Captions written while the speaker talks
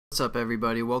What's up,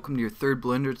 everybody? Welcome to your third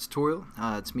Blender tutorial.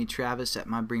 It's me, Travis, at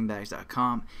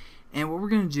mybringbags.com, and what we're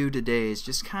going to do today is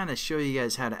just kind of show you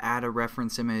guys how to add a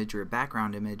reference image or a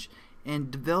background image and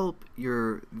develop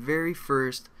your very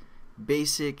first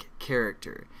basic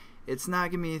character. It's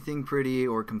not going to be anything pretty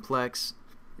or complex,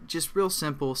 just real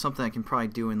simple, something I can probably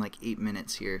do in like 8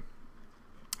 minutes here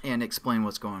and explain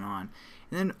what's going on.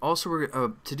 And then also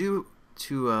we're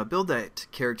to build that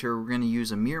character, we're going to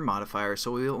use a mirror modifier,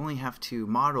 so we'll only have to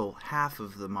model half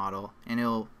of the model, and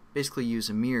it'll basically use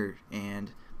a mirror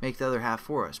and make the other half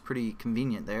for us. Pretty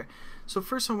convenient there. So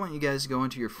first I want you guys to go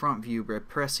into your front view by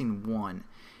pressing 1,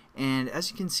 and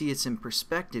as you can see it's in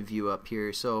perspective view up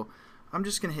here, so I'm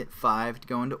just going to hit 5 to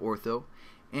go into ortho,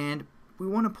 and we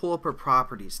want to pull up our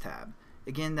properties tab.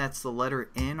 Again, that's the letter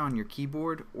N on your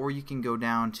keyboard, or you can go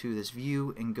down to this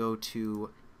view and go to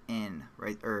N,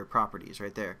 right, or properties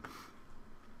right there.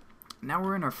 Now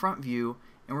we're in our front view,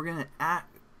 and we're going to add,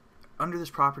 under this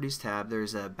properties tab,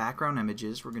 there's a background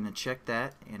images. We're going to check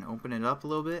that and open it up a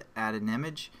little bit, add an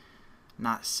image,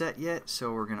 not set yet,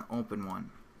 so we're going to open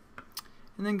one,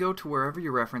 and then go to wherever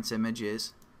your reference image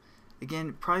is.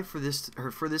 Again, probably for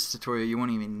this tutorial you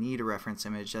won't even need a reference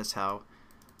image. That's how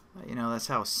that's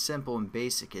how simple and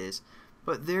basic it is.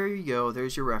 But there you go,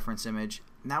 there's your reference image.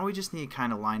 Now we just need to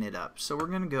kind of line it up. So we're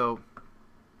going to go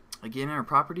again in our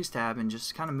properties tab and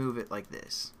just kind of move it like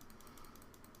this.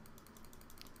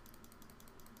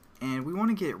 And we want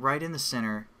to get it right in the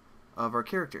center of our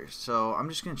character. So I'm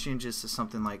just going to change this to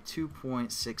something like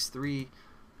 2.63,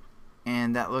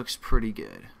 and that looks pretty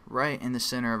good. Right in the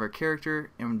center of our character,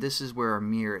 and this is where our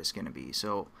mirror is going to be.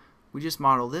 So we just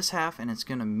model this half and it's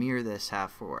going to mirror this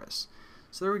half for us.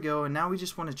 So there we go, and now we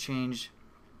just want to change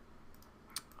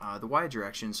the Y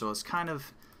direction, so it's kind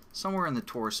of somewhere in the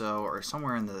torso or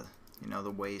somewhere in the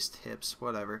the waist, hips,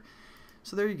 whatever.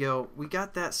 So there you go, we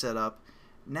got that set up.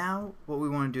 Now what we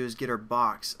want to do is get our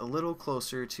box a little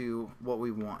closer to what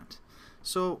we want.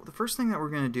 So the first thing that we're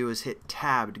going to do is hit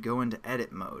tab to go into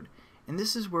edit mode, and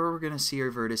this is where we're going to see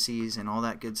our vertices and all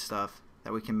that good stuff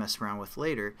that we can mess around with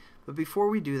later. But before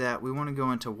we do that, we want to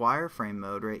go into wireframe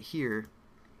mode right here.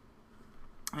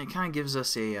 And it kind of gives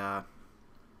us a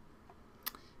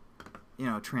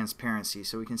transparency,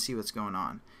 so we can see what's going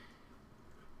on.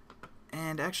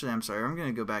 And actually, I'm sorry, I'm going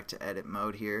to go back to edit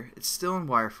mode here. It's still in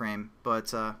wireframe,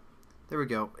 but there we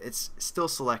go. It's still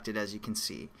selected, as you can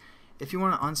see. If you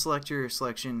want to unselect your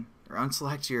selection or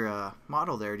unselect your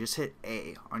model there, just hit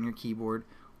A on your keyboard,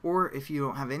 or if you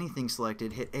don't have anything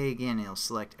selected, hit A again and it'll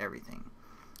select everything.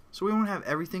 So we want to have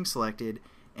everything selected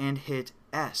and hit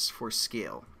S for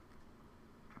scale.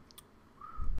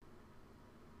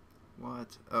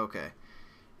 What? Okay.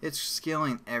 It's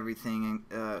scaling everything.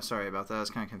 Sorry about that, I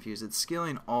was kind of confused. It's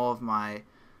scaling all of my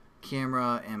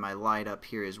camera and my light up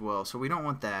here as well, so we don't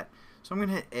want that. So I'm going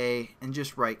to hit A and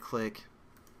just right click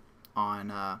on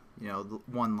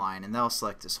one line, and that'll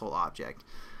select this whole object.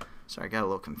 Sorry, I got a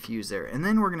little confused there. And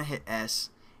then we're going to hit S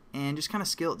and just kind of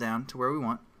scale it down to where we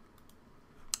want.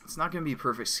 It's not going to be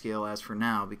perfect scale as for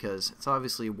now because it's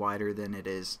obviously wider than it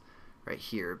is right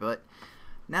here, but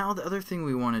now the other thing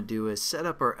we want to do is set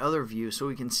up our other view so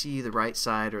we can see the right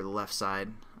side or the left side.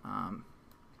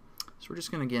 So we're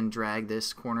just going to again drag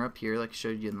this corner up here like I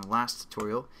showed you in the last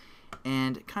tutorial,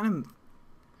 and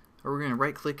we're going to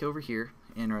right click over here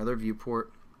in our other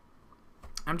viewport.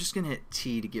 I'm just going to hit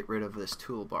T to get rid of this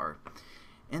toolbar.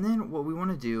 And then what we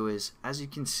want to do is, as you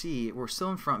can see, we're still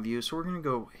in front view, so we're going to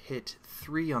go hit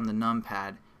 3 on the numpad,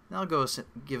 and that'll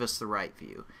give us the right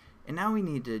view. And now we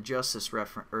need to adjust this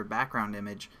background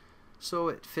image so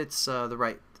it fits the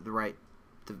right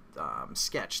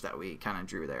sketch that we kind of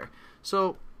drew there.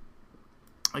 So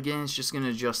again, it's just going to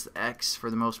adjust the X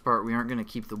for the most part. We aren't going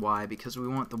to keep the Y because we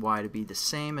want the Y to be the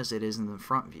same as it is in the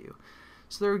front view.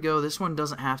 So there we go. This one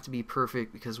doesn't have to be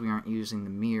perfect because we aren't using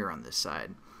the mirror on this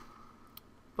side.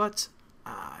 But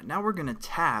now we're going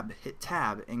to hit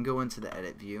tab and go into the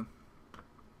edit view.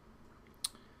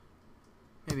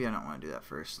 Maybe I don't want to do that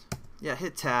first. Yeah,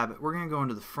 hit tab. We're going to go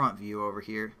into the front view over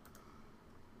here.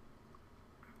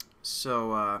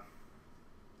 So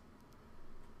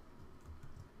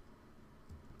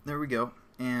there we go.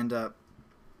 And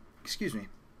excuse me.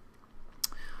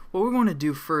 What we want to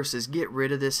do first is get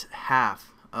rid of this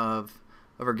half of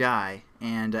our guy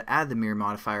and add the mirror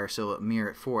modifier so it'll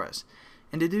mirror it for us.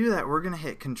 And to do that, we're going to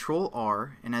hit Control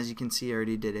R, and as you can see, I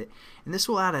already did it. And this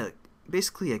will add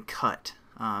basically a cut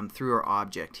through our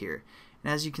object here.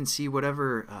 And as you can see,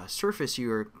 whatever surface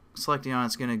you are selecting on,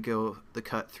 it's going to go the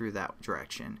cut through that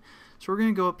direction. So we're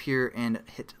going to go up here and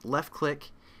hit left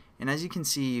click, and as you can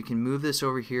see, you can move this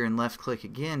over here and left click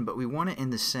again, but we want it in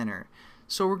the center.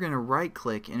 So we're going to right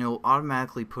click and it will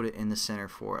automatically put it in the center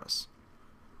for us.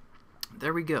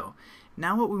 There we go.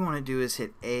 Now what we want to do is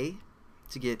hit A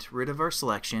to get rid of our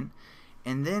selection,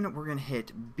 and then we're going to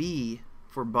hit B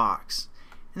for box,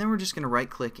 and then we're just going to right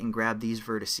click and grab these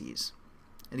vertices.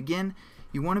 And again,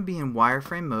 you want to be in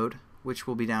wireframe mode, which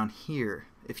will be down here.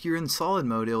 If you're in solid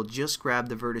mode, it'll just grab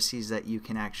the vertices that you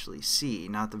can actually see,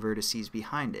 not the vertices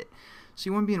behind it. So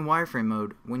you want to be in wireframe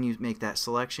mode when you make that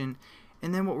selection,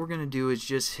 and then what we're going to do is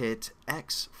just hit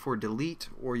X for delete,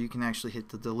 or you can actually hit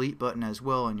the delete button as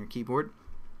well on your keyboard,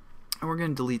 and we're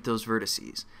going to delete those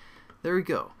vertices. There we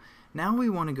go. Now we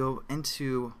want to go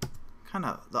into kind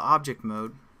of the object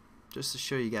mode just to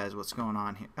show you guys what's going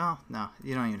on here. Oh, no,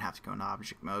 you don't even have to go into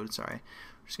object mode, sorry.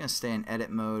 We're just going to stay in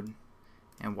edit mode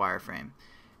and wireframe.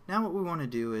 Now what we want to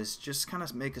do is just kind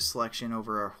of make a selection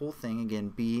over our whole thing.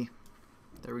 Again, B,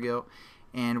 there we go.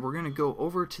 And we're going to go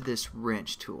over to this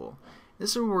wrench tool.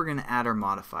 This is where we're going to add our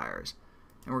modifiers.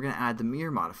 And we're going to add the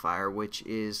mirror modifier, which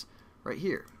is right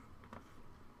here.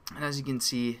 And as you can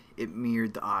see, it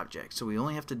mirrored the object. So we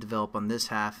only have to develop on this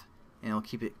half, and it'll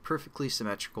keep it perfectly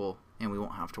symmetrical, and we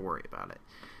won't have to worry about it.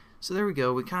 So there we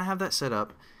go. We kind of have that set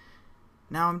up.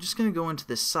 Now I'm just going to go into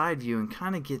this side view and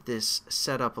kind of get this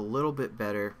set up a little bit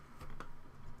better.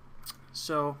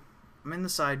 So I'm in the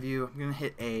side view. I'm going to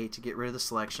hit A to get rid of the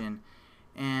selection,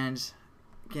 and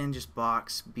again, just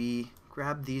box B.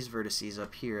 Grab these vertices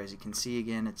up here. As you can see,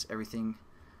 again, it's everything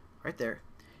right there.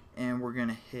 And we're going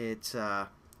to hit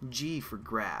G for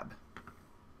grab.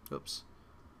 Oops.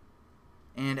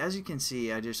 And as you can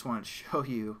see, I just want to show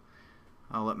you,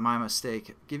 I'll let my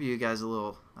mistake give you guys a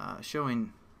little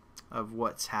showing of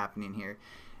what's happening here.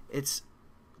 It's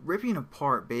ripping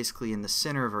apart basically in the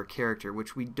center of our character,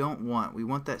 which we don't want. We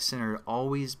want that center to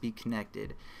always be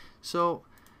connected. So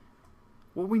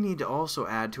what we need to also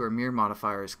add to our mirror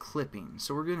modifier is clipping.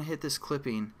 So we're going to hit this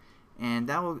clipping, and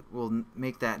that will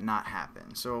make that not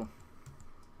happen. So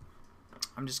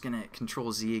I'm just going to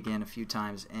Control Z again a few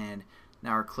times, and now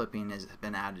our clipping has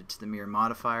been added to the mirror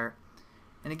modifier.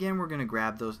 And again, we're going to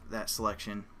grab that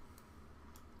selection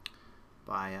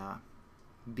by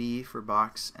B for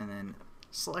box, and then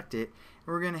select it.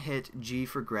 And we're going to hit G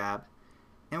for grab,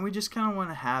 and we just kind of want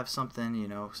to have something, you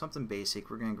know, something basic.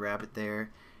 We're going to grab it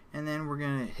there, and then we're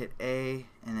going to hit A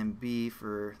and then B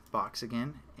for box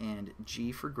again, and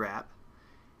G for grab.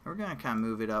 And we're going to kind of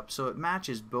move it up so it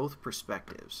matches both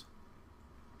perspectives.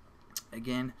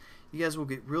 Again, you guys will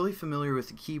get really familiar with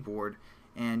the keyboard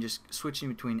and just switching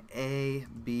between A,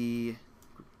 B,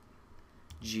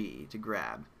 G to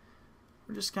grab.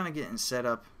 We're just kind of getting set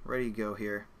up, ready to go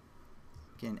here.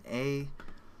 Again, A,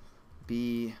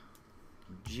 B,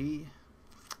 G.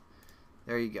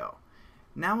 There you go.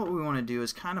 Now what we want to do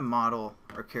is kind of model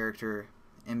our character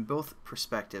in both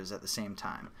perspectives at the same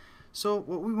time. So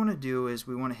what we want to do is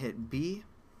we want to hit B,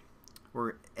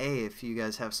 or A if you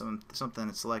guys have something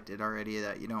that's selected already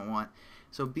that you don't want.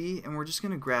 So B, and we're just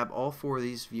going to grab all four of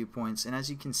these viewpoints, and as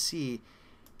you can see,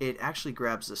 it actually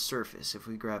grabs the surface if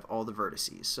we grab all the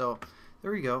vertices. So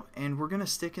there we go, and we're going to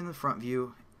stick in the front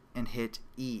view and hit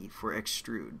E for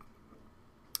extrude.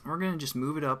 We're going to just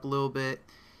move it up a little bit.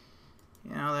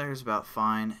 You know, there's about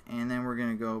fine, and then we're going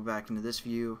to go back into this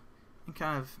view and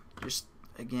kind of just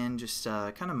again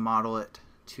kind of model it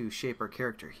to shape our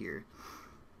character here.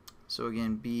 So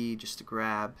again, B just to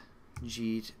grab,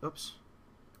 G to, oops,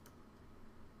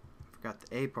 forgot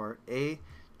the A part, A,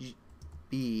 G,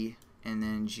 B, and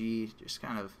then G, just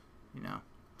kind of, you know.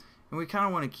 And we kind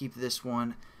of want to keep this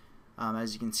one,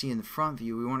 as you can see in the front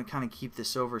view, we want to kind of keep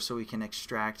this over so we can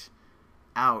extract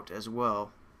out as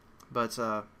well. But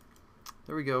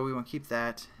there we go, we want to keep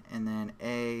that, and then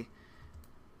A,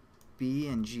 B,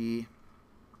 and G,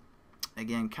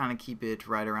 again, kind of keep it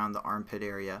right around the armpit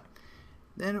area.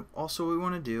 Then also what we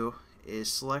want to do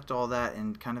is select all that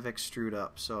and kind of extrude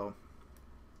up. So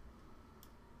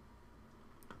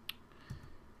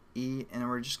E, and then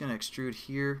we're just going to extrude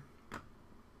here.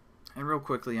 And real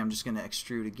quickly, I'm just going to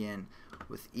extrude again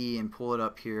with E and pull it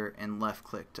up here and left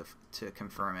click to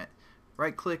confirm it.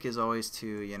 Right click is always to,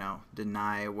 you know,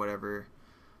 deny whatever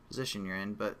position you're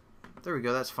in, but there we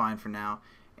go, that's fine for now.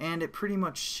 And it pretty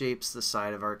much shapes the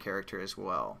side of our character as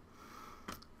well.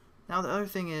 Now the other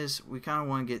thing is we kind of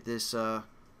want to get this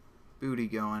booty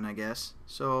going, I guess.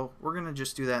 So we're going to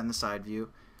just do that in the side view.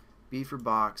 B for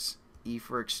box, E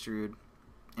for extrude.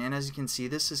 And as you can see,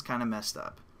 this is kind of messed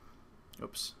up.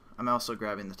 Oops. I'm also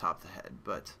grabbing the top of the head,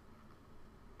 but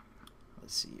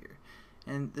let's see here.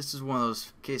 And this is one of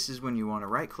those cases when you want to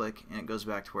right click and it goes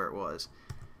back to where it was.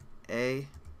 A,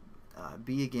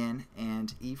 B again,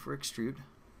 and E for extrude.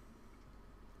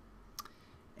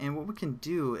 And what we can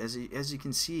do, as you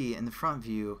can see in the front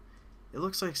view, it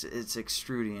looks like it's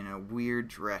extruding in a weird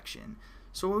direction.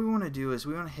 So what we want to do is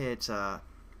we want to hit,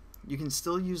 you can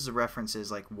still use the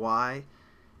references like Y,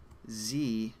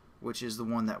 Z, which is the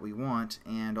one that we want,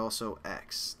 and also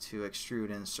X to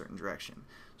extrude in a certain direction.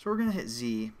 So we're going to hit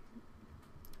Z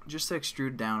just to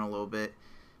extrude down a little bit.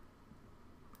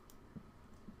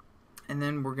 And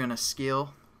then we're going to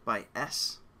scale by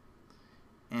S.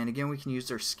 And again, we can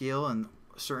use our scale in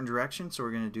a certain direction, so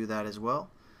we're going to do that as well.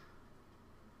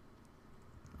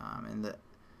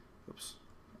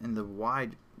 In the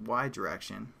Y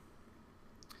direction.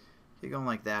 Keep going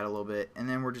like that a little bit, and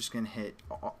then we're just going to hit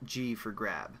G for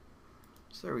grab.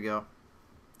 So there we go.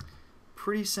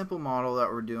 Pretty simple model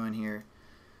that we're doing here,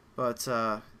 but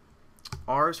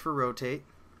R is for rotate,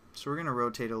 so we're going to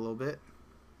rotate a little bit,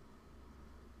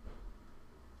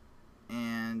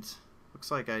 and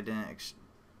looks like I didn't.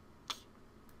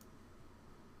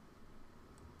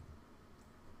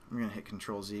 I'm going to hit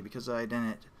Control Z because I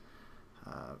didn't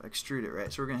extrude it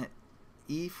right. So we're going to hit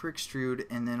E for extrude,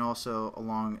 and then also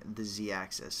along the Z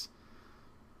axis.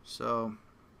 So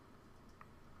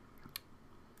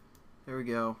there we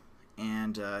go.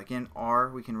 And again, R,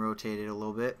 we can rotate it a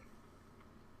little bit,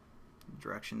 the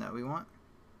direction that we want.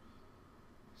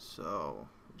 So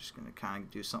we're just going to kind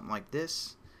of do something like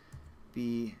this.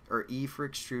 B or E for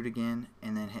extrude again,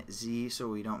 and then hit Z so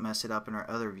we don't mess it up in our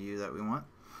other view that we want.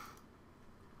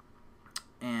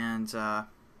 And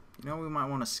you know, we might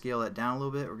want to scale that down a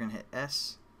little bit. We're going to hit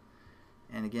S,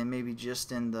 and again, maybe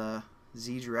just in the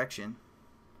Z direction,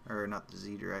 or not the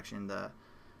Z direction, the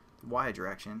Y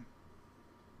direction.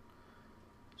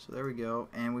 So there we go.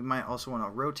 And we might also want to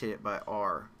rotate it by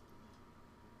R.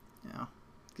 You know,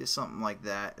 get something like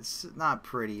that. It's not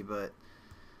pretty, but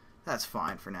that's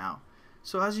fine for now.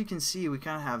 So as you can see, we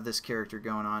kind of have this character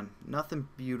going on. Nothing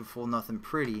beautiful, nothing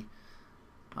pretty,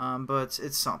 but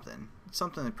it's something. It's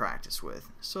something to practice with.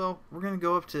 So we're going to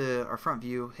go up to our front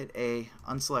view, hit A,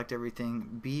 unselect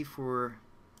everything, B for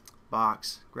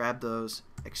box, grab those,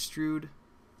 extrude,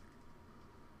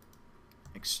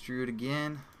 extrude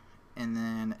again, and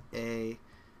then A.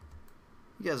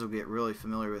 You guys will get really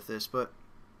familiar with this, but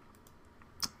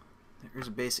here's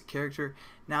a basic character.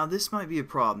 Now this might be a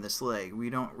problem, this leg. We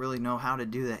don't really know how to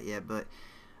do that yet, but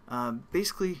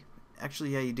basically,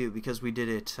 actually, yeah, you do, because we did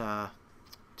it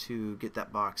to get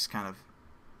that box kind of,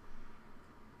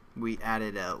 we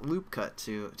added a loop cut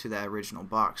to that original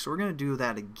box. So we're going to do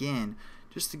that again.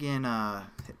 Just again,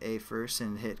 hit A first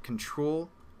and hit Control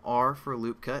R for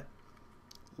loop cut,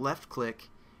 left click,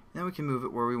 and then we can move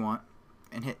it where we want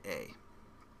and hit A.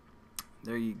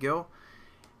 There you go.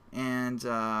 And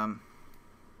the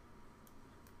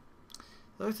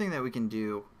other thing that we can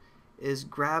do is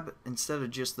grab, instead of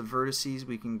just the vertices,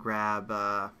 we can grab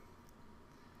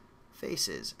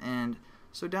faces. And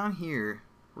so down here,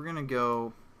 we're going to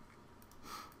go,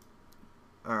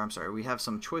 or I'm sorry, we have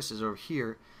some choices over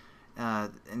here.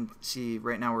 And see,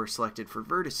 right now we're selected for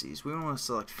vertices. We want to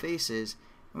select faces,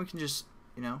 and we can just,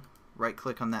 you know, right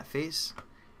click on that face, and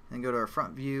then go to our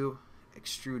front view,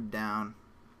 extrude down,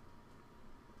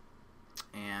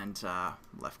 and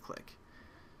left click.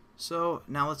 So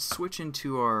now let's switch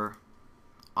into our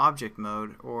object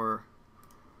mode, or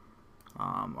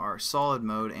our solid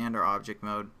mode and our object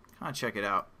mode. Kind of check it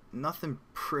out. Nothing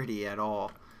pretty at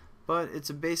all, but it's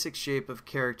a basic shape of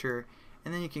character.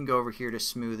 And then you can go over here to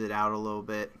smooth it out a little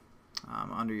bit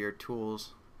under your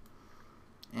tools.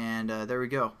 And there we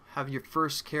go. Have your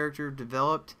first character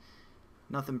developed.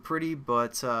 Nothing pretty,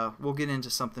 but we'll get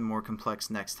into something more complex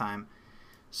next time.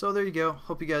 So there you go.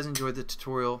 Hope you guys enjoyed the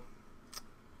tutorial.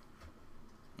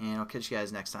 And I'll catch you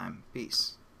guys next time.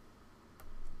 Peace.